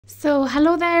So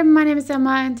hello there, my name is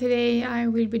Emma and today I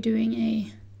will be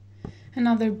doing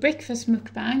another breakfast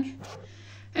mukbang.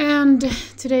 And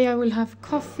today I will have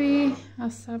coffee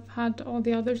as I've had all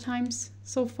the other times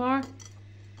so far.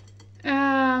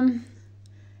 And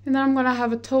then I'm gonna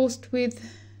have a toast with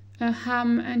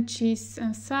ham and cheese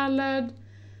and salad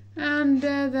and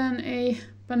then a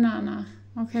banana,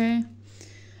 okay?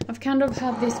 I've kind of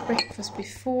had this breakfast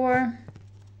before.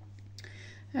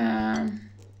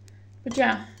 But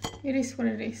yeah, it is what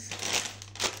it is.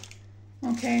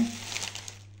 Okay.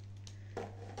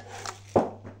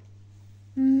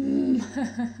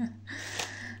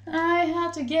 I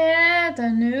had to get a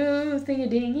new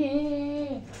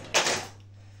thingy-dingy.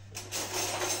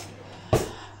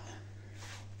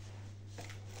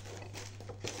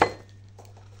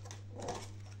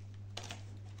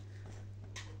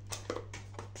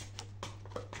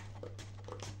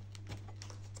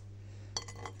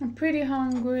 I'm pretty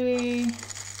hungry.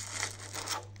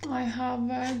 I have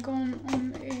gone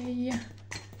on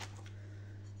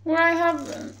I have,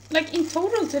 like in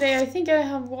total today, I think I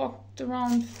have walked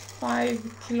around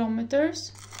 5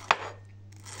 kilometers.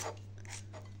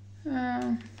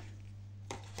 Yeah,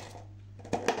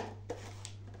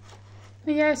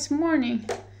 it's morning.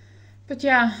 But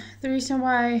yeah, the reason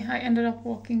why I ended up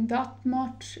walking that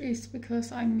much is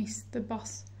because I missed the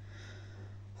bus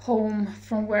home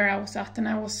from where I was at and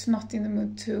I was not in the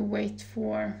mood to wait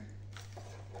for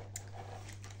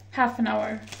half an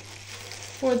hour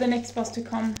for the next bus to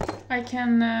come. I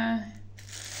can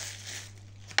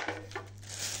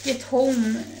get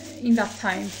home in that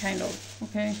time, kind of,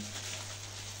 okay?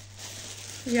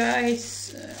 Yeah,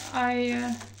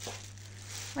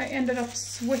 I ended up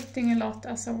sweating a lot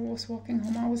as I was walking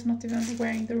home. I was not even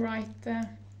wearing the right.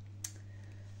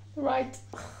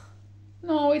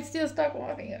 No, it's just like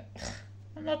walking.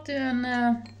 I'm not doing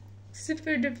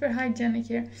super duper hygienic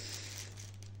here.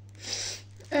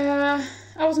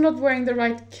 I was not wearing the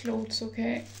right clothes,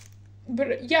 okay?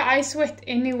 But yeah, I sweat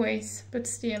anyways, but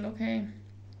still, okay?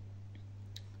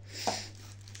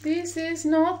 This is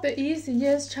not the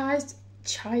easiest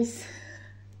cheese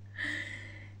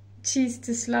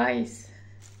to slice.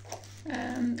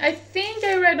 I think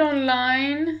I read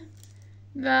online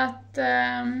that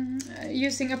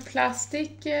using a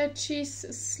plastic cheese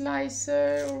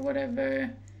slicer or whatever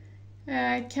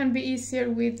can be easier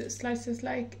with slices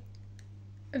like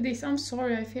this. I'm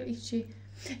sorry, I feel itchy.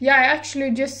 Yeah, I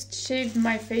actually just shaved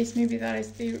my face. Maybe that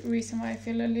is the reason why I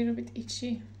feel a little bit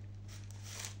itchy.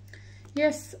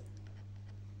 Yes,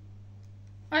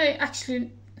 I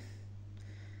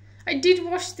did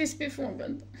wash this before,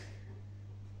 but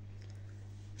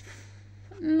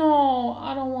no,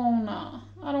 I don't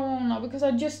wanna because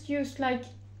I just used like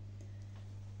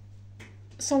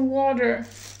some water,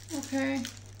 okay?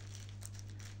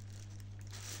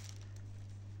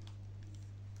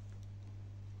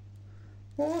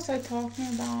 What was I talking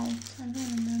about? I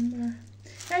don't remember.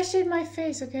 I shaved my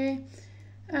face, okay?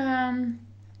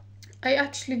 I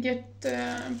actually get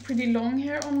pretty long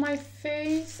hair on my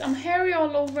face. I'm hairy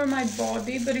all over my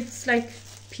body, but it's like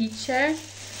peach hair.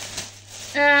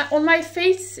 On my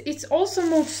face, it's also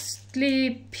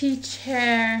mostly peach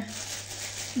hair,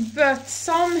 but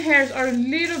some hairs are a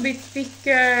little bit thicker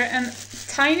and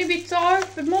tiny bit dark,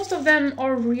 but most of them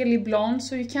are really blonde,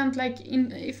 so you can't like,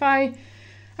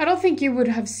 I don't think you would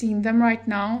have seen them right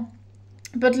now,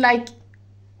 but like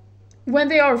when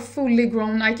they are fully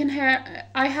grown, I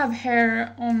have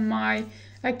hair on my,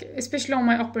 like especially on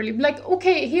my upper lip, like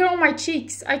okay, here on my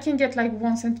cheeks I can get like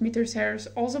 1 centimeter hairs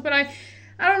also, but I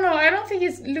don't know, I don't think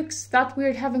it looks that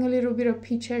weird having a little bit of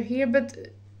peach hair here, but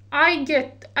I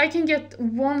can get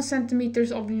 1 centimeter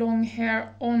of long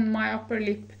hair on my upper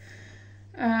lip,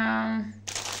 and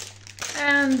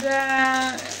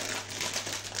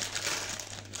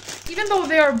even though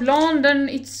they are blonde, and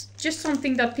it's just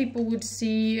something that people would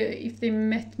see if they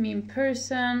met me in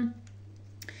person.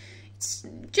 It's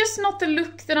just not the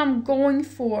look that I'm going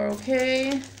for,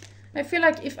 okay? I feel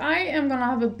like if I am gonna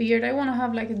have a beard, I wanna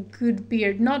have like a good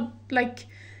beard, not like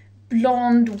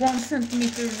blonde 1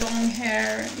 centimeter long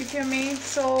hair, you feel me?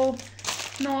 So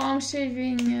no, I'm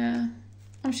shaving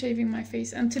my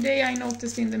face. And today I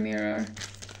noticed in the mirror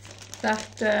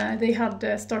that they had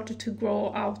started to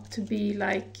grow out to be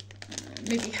like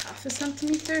maybe half a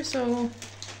centimeter, so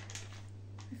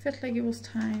I felt like it was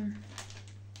time.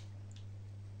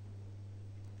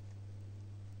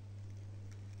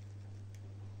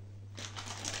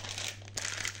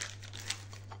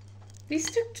 This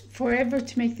took forever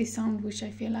to make this sound, which I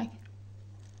feel like.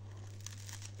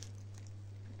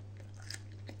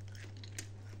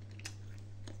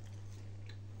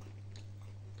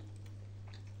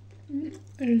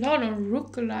 lot of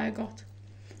rucola I got.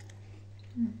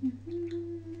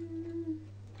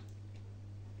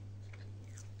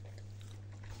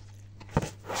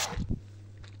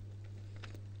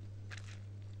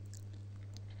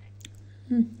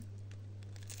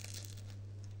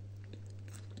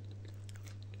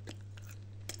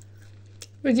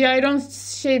 But yeah, I don't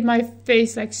shave my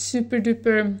face like super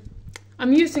duper.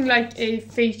 I'm using like a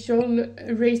facial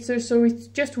razor, so it's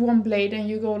just one blade and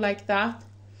you go like that.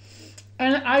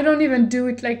 And I don't even do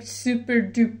it like super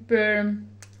duper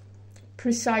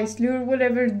precisely or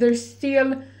whatever. There's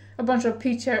still a bunch of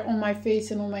peach hair on my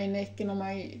face and on my neck and on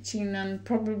my chin, and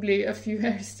probably a few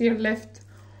hairs still left.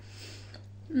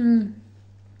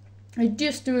 I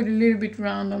just do it a little bit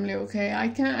randomly, okay? I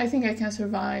think I can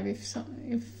survive if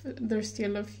there's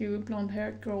still a few blonde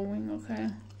hair growing, okay?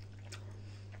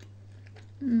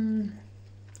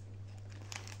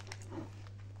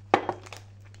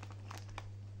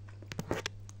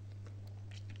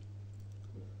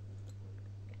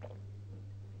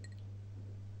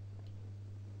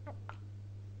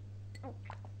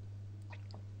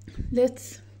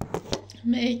 Let's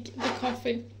make the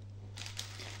coffee.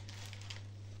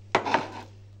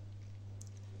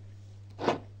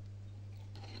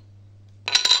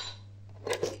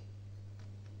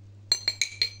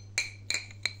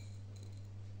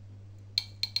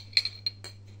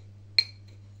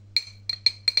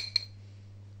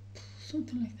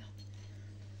 Something like that.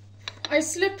 I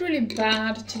slept really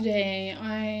bad today.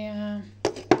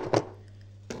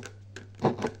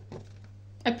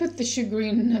 I put the sugar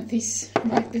in this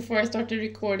right before I started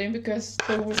recording because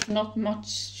there was not much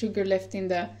sugar left in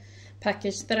the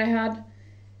package that I had.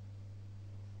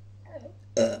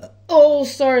 Oh,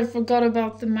 sorry, forgot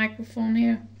about the microphone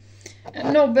here.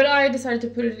 No, but I decided to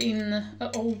put it in an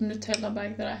old Nutella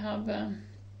bag that I have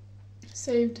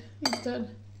saved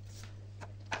instead.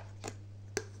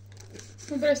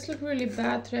 But I slept really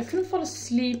bad today. I couldn't fall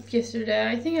asleep yesterday.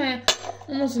 I think I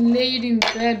almost laid in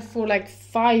bed for like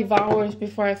 5 hours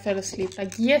before I fell asleep.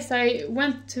 Like, yes, I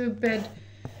went to bed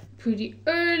pretty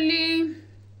early.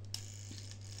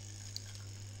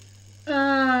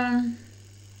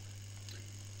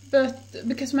 But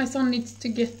because my son needs to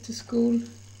get to school.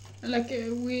 Like,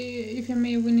 if you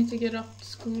may, we need to get up to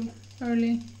school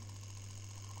early.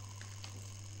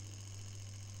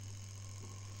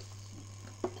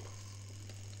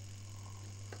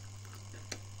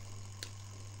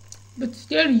 But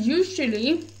still,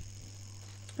 usually,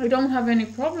 I don't have any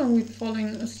problem with falling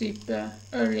asleep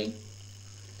early.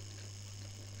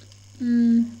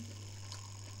 And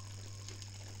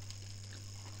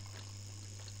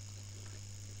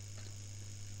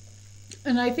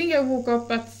I think I woke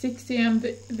up at 6 AM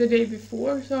the day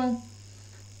before, so...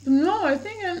 No, I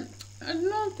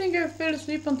don't think I fell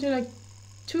asleep until like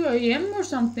 2 AM or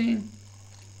something.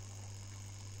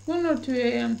 1 or 2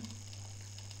 AM.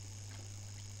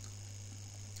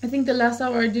 I think the last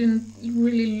hour I didn't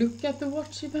really look at the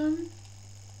watch even.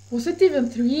 Was it even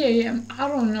 3 AM? I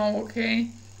don't know,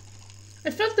 okay. I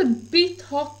felt a bit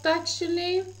hot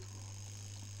actually.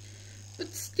 But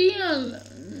still,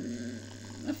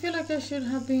 I feel like I should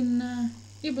have been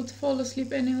able to fall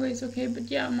asleep anyways, okay. But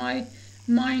yeah, my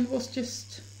mind was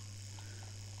just...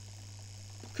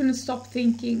 couldn't stop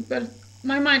thinking. But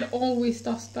my mind always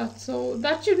does that, so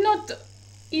that should not...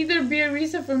 either be a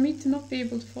reason for me to not be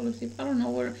able to fall asleep. I don't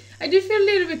know. Or I do feel a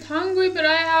little bit hungry, but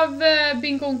I have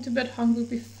been going to bed hungry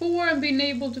before and been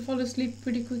able to fall asleep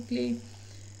pretty quickly.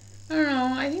 I don't know.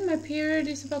 I think my period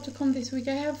is about to come this week.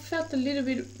 I have felt a little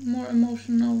bit more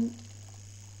emotional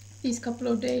these couple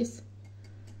of days.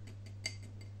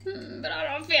 But I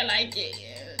don't feel like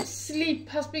sleep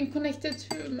has been connected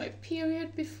to my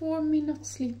period before me not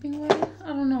sleeping well. I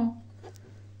don't know.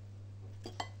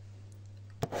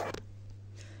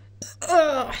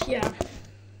 Yeah.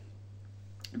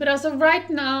 But as of right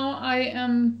now, I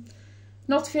am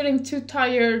not feeling too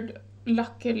tired,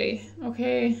 luckily,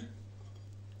 okay?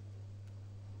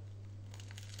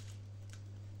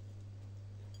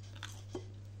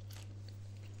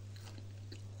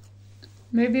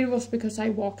 Maybe it was because I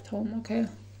walked home, okay?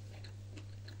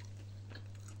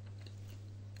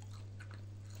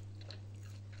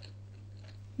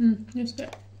 Just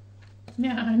that.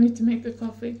 Yeah, I need to make the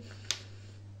coffee.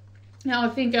 Now I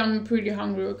think I'm pretty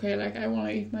hungry, okay? Like, I want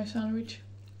to eat my sandwich.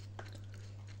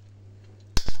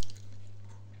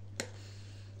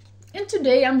 And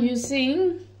today I'm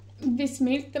using this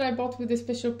milk that I bought with a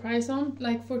special price on,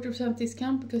 like 40%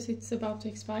 discount because it's about to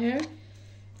expire.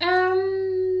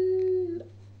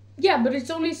 Yeah, but it's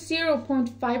only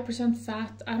 0.5%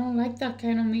 fat. I don't like that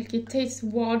kind of milk. It tastes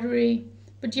watery.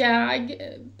 But yeah,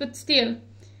 but still,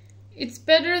 It's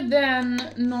better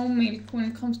than no milk when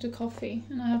it comes to coffee.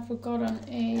 And I have forgotten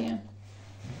a...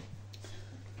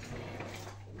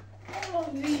 Oh,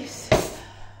 these.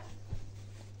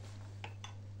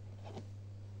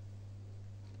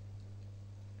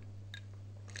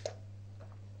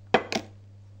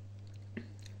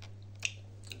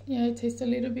 Yeah, it tastes a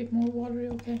little bit more watery,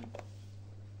 okay.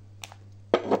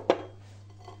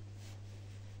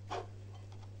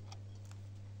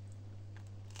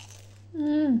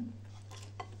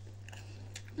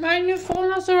 My new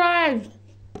phone has arrived.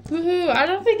 Woohoo! I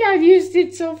don't think I've used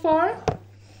it so far.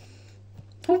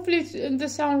 Hopefully the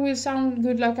sound will sound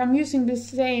good. Like I'm using the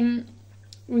same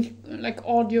like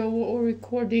audio or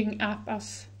recording app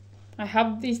as I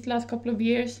have these last couple of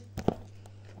years.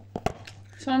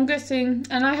 So I'm guessing,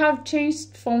 and I have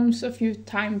changed phones a few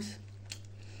times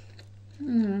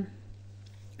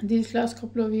these last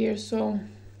couple of years, so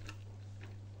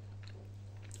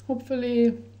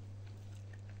hopefully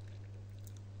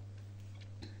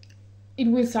it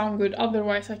will sound good.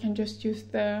 Otherwise I can just use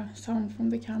the sound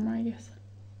from the camera, I guess.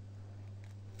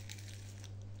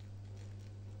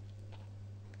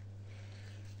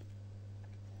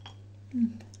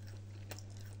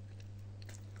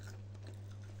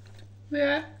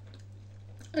 Yeah,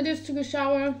 I just took a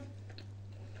shower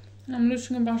and I'm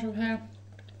losing a bunch of hair.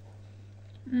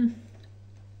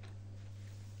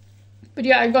 But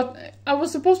yeah, I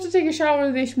was supposed to take a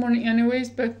shower this morning anyways,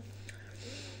 but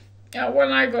yeah,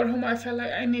 when I got home I felt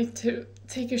like I need to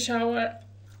take a shower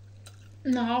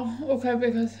now, okay,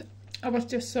 because I was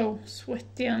just so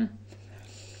sweaty and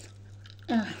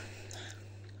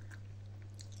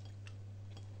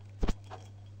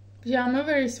yeah, I'm a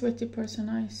very sweaty person.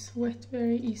 I sweat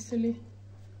very easily.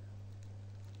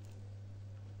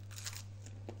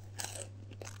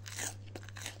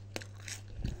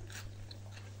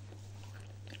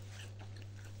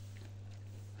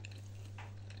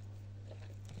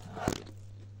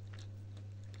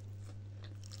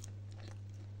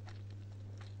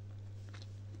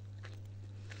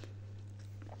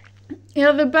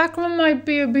 Yeah, the background might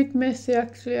be a bit messy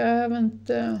actually. I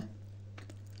haven't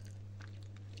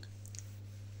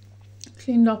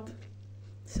cleaned up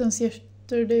since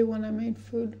yesterday when I made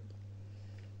food.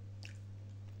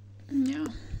 Yeah.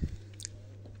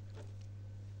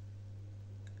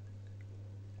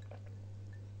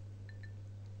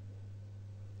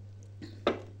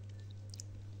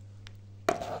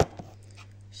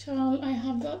 Shall I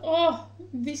have that? Oh,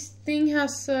 this thing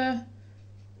has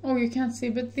oh, you can't see,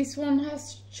 but this one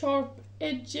has sharp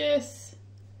edges.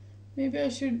 Maybe I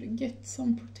should get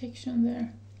some protection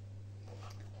there.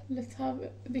 Let's have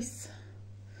this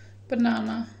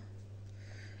banana,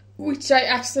 which I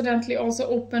accidentally also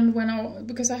opened when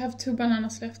because I have 2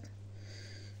 bananas left.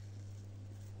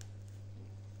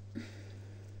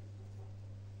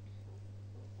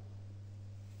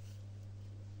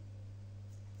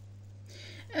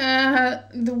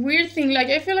 The weird thing, like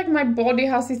I feel like my body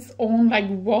has its own like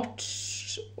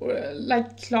watch or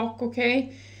like clock,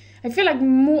 okay? I feel like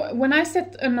more when I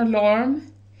set an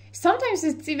alarm, sometimes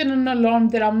it's even an alarm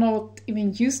that I'm not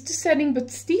even used to setting, but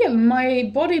still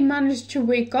my body managed to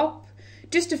wake up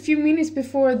just a few minutes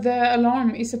before the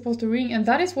alarm is supposed to ring, and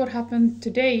that is what happened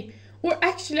today. Or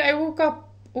actually I woke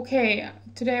up, okay,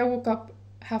 today I woke up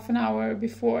half an hour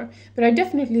before, but I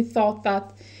definitely thought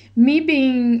that me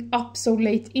being up so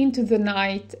late into the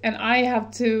night and I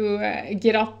have to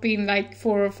get up in like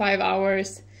 4 or 5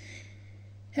 hours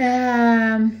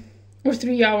or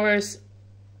 3 hours,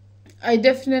 I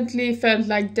definitely felt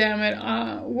like, damn it,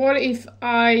 what if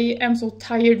I am so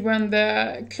tired when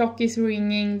the clock is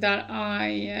ringing that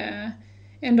I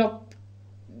end up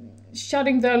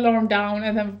shutting the alarm down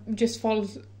and then just fall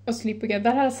asleep again.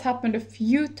 That has happened a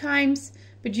few times,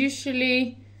 but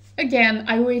usually, again,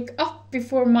 I wake up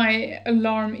before my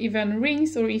alarm even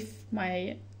rings, or if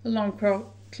my alarm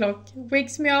clock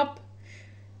wakes me up,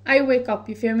 I wake up,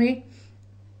 you feel me?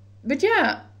 But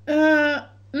yeah,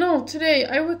 no, today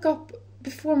I woke up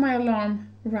before my alarm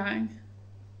rang,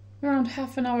 around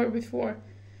half an hour before.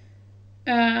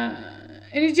 And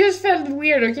it just felt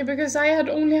weird, okay, because I had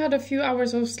only had a few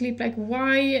hours of sleep. Like,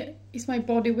 why is my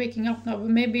body waking up now? But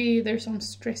maybe there's some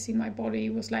stress in my body.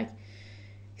 It was like,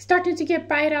 starting to get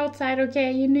bright outside,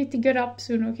 okay? You need to get up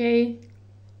soon, okay?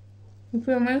 You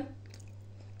feel me?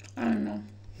 I don't know.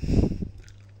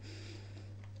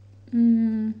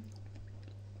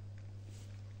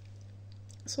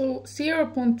 So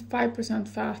 0.5%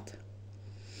 fat.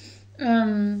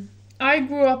 I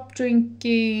grew up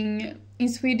drinking, in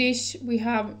Swedish we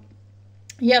have,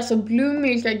 yeah, so blue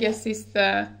milk I guess is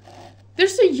the,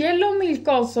 there's a yellow milk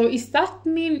also. Is that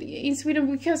milk in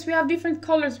Sweden? Because we have different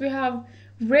colors. We have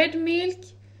red milk,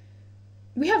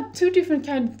 we have two different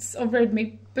kinds of red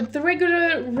milk, but the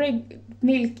regular red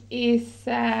milk is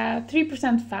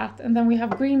 3% fat, and then we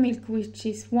have green milk, which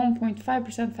is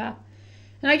 1.5% fat.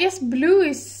 And I guess blue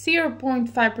is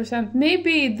 0.5%.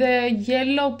 Maybe the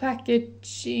yellow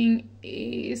packaging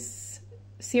is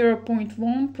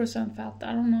 0.1% fat.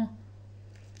 I don't know.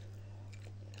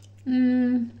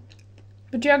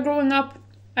 But yeah, growing up,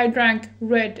 I drank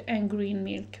red and green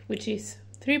milk, which is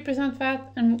 3%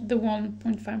 fat, and the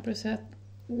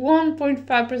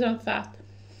 1.5% fat.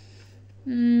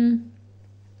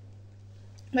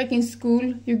 Like in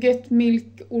school, you get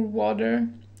milk or water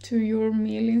to your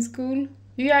meal in school.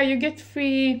 Yeah, you get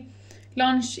free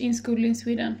lunch in school in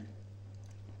Sweden.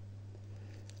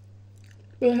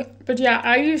 But yeah,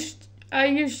 I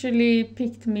usually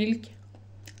picked milk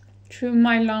through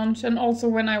my lunch, and also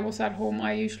when I was at home,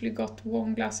 I usually got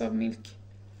 1 glass of milk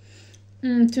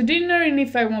to dinner, and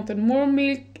if I wanted more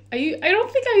milk, I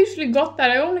don't think I usually got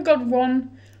that. I only got 1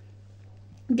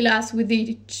 glass with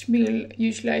each meal,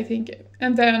 usually, I think.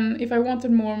 And then if I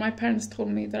wanted more, my parents told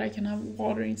me that I can have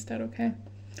water instead, okay?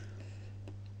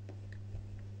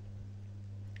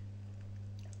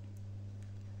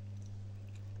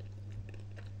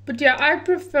 But yeah, I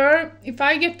prefer, if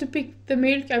I get to pick the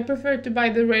milk, I prefer to buy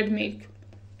the red milk.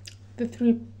 The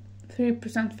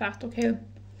 3% fat, okay?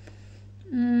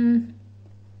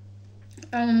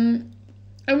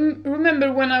 I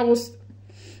remember when I was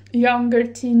younger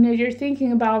teenager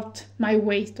thinking about my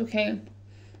weight, okay?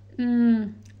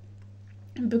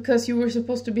 Because you were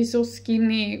supposed to be so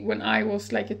skinny when I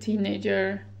was like a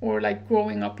teenager or like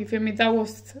growing up, you feel me? That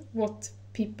was what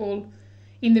people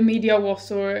in the media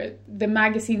was, or the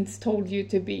magazines told you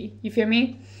to be, you feel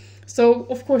me? So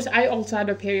of course I also had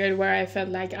a period where I felt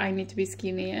like I need to be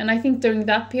skinny, and I think during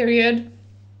that period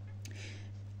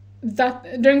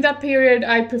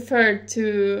I preferred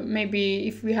to, maybe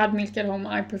if we had milk at home,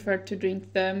 I preferred to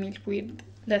drink the milk with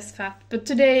less fat. But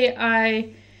today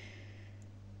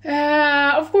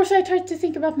of course I try to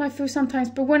think about my food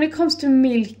sometimes, but when it comes to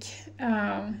milk,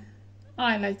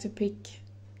 I like to pick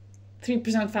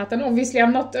 3% fat, and obviously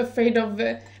I'm not afraid of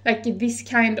like this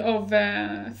kind of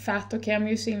fat, okay? I'm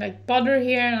using like butter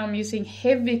here, and I'm using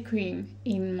heavy cream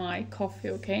in my coffee,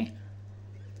 okay?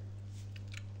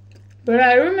 But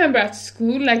I remember at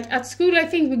school I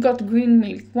think we got green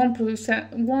milk,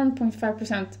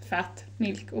 1.5% fat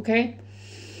milk, okay?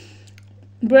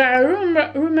 But I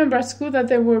remember at school that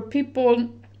there were people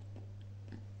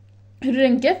who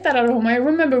didn't get that at home. I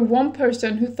remember one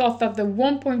person who thought that the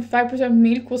 1.5%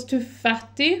 milk was too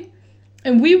fatty.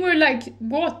 And we were like,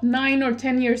 what, 9 or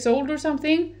 10 years old or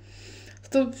something?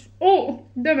 So, oh,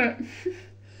 damn it.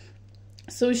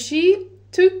 So she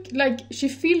she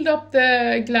filled up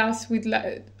the glass with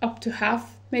like up to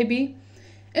half, maybe.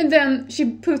 And then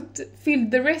she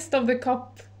filled the rest of the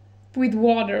cup with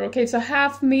water, okay? So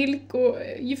half milk, or,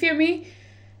 you feel me?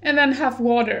 And then half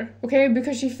water, okay?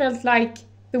 Because she felt like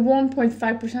the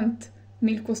 1.5%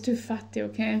 milk was too fatty,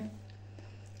 okay?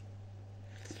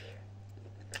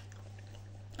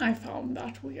 I found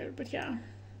that weird, but yeah.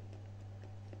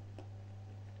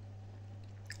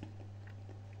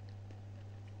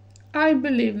 I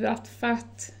believe that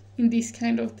fat in these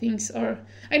kind of things are...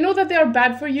 I know that they are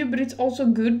bad for you, but it's also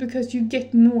good because you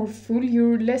get more full.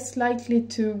 You're less likely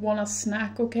to want a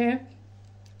snack, okay?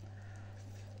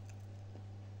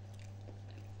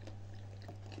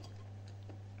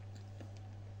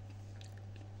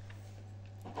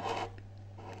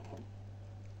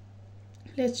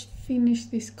 Let's finish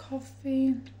this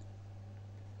coffee.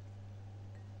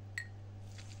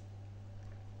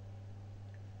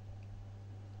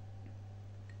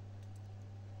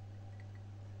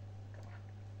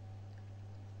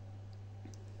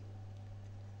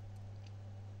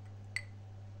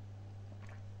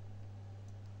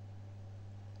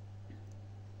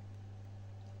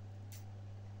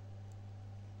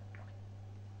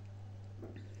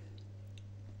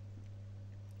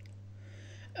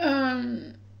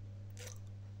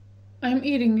 I'm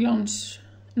eating lunch.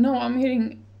 No, I'm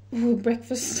eating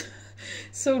breakfast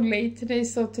so late today.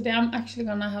 So today I'm actually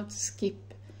gonna have to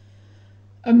skip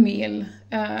a meal.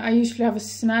 I usually have a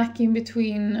snack in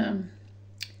between,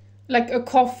 like a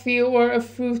coffee or a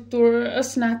fruit or a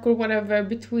snack or whatever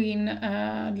between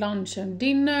lunch and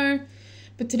dinner.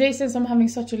 But today, since I'm having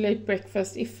such a late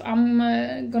breakfast, if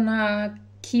I'm gonna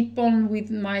keep on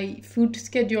with my food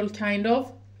schedule, kind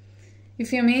of, you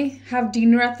feel me? Have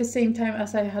dinner at the same time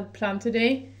as I had planned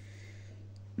today.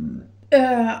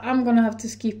 I'm gonna have to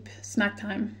skip snack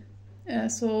time.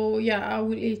 So yeah, I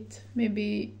will eat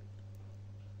maybe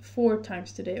 4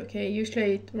 times today, okay? Usually I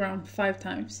eat around 5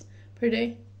 times per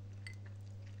day.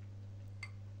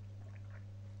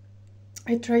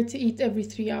 I try to eat every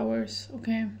 3 hours,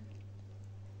 okay?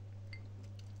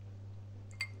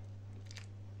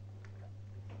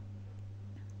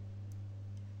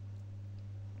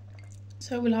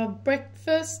 So I will have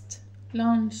breakfast,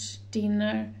 lunch,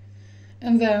 dinner,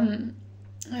 and then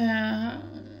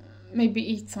maybe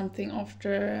eat something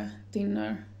after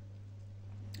dinner.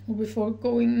 Or before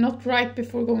going, not right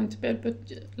before going to bed, but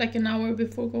like an hour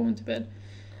before going to bed,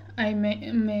 I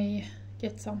may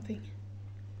get something.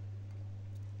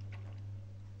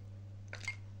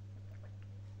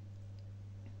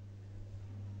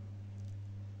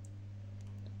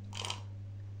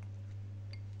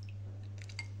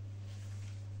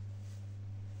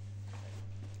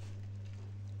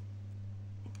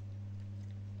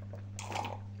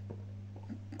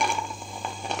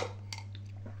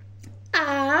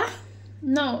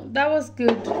 No, that was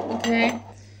good, okay.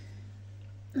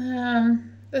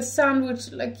 The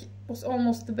sandwich like was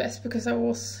almost the best because I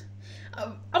was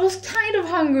kind of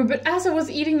hungry, but as I was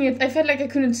eating it, I felt like I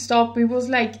couldn't stop. It was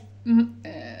like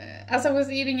as I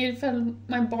was eating it,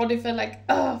 my body felt like,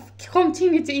 oh,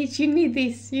 continue to eat. You need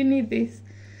this. You need this.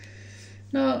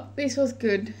 No, this was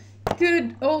good.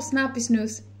 Good. Oh, snappy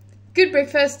snooze. Good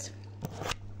breakfast.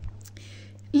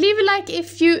 Leave a like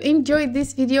if you enjoyed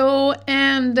this video,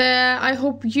 and I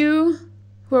hope you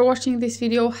who are watching this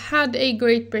video had a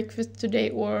great breakfast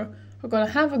today, or are gonna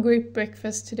have a great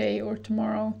breakfast today or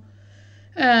tomorrow.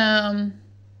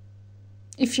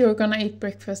 If you're gonna eat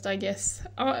breakfast, I guess.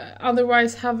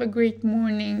 Otherwise, have a great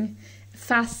morning,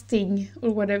 fasting,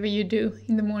 or whatever you do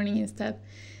in the morning instead.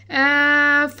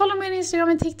 Follow me on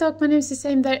Instagram and TikTok. My name is the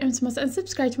same there, and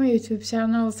subscribe to my YouTube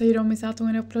channel so you don't miss out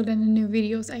when I upload any new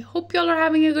videos. I hope y'all are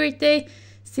having a great day.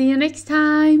 See you next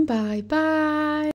time. Bye bye.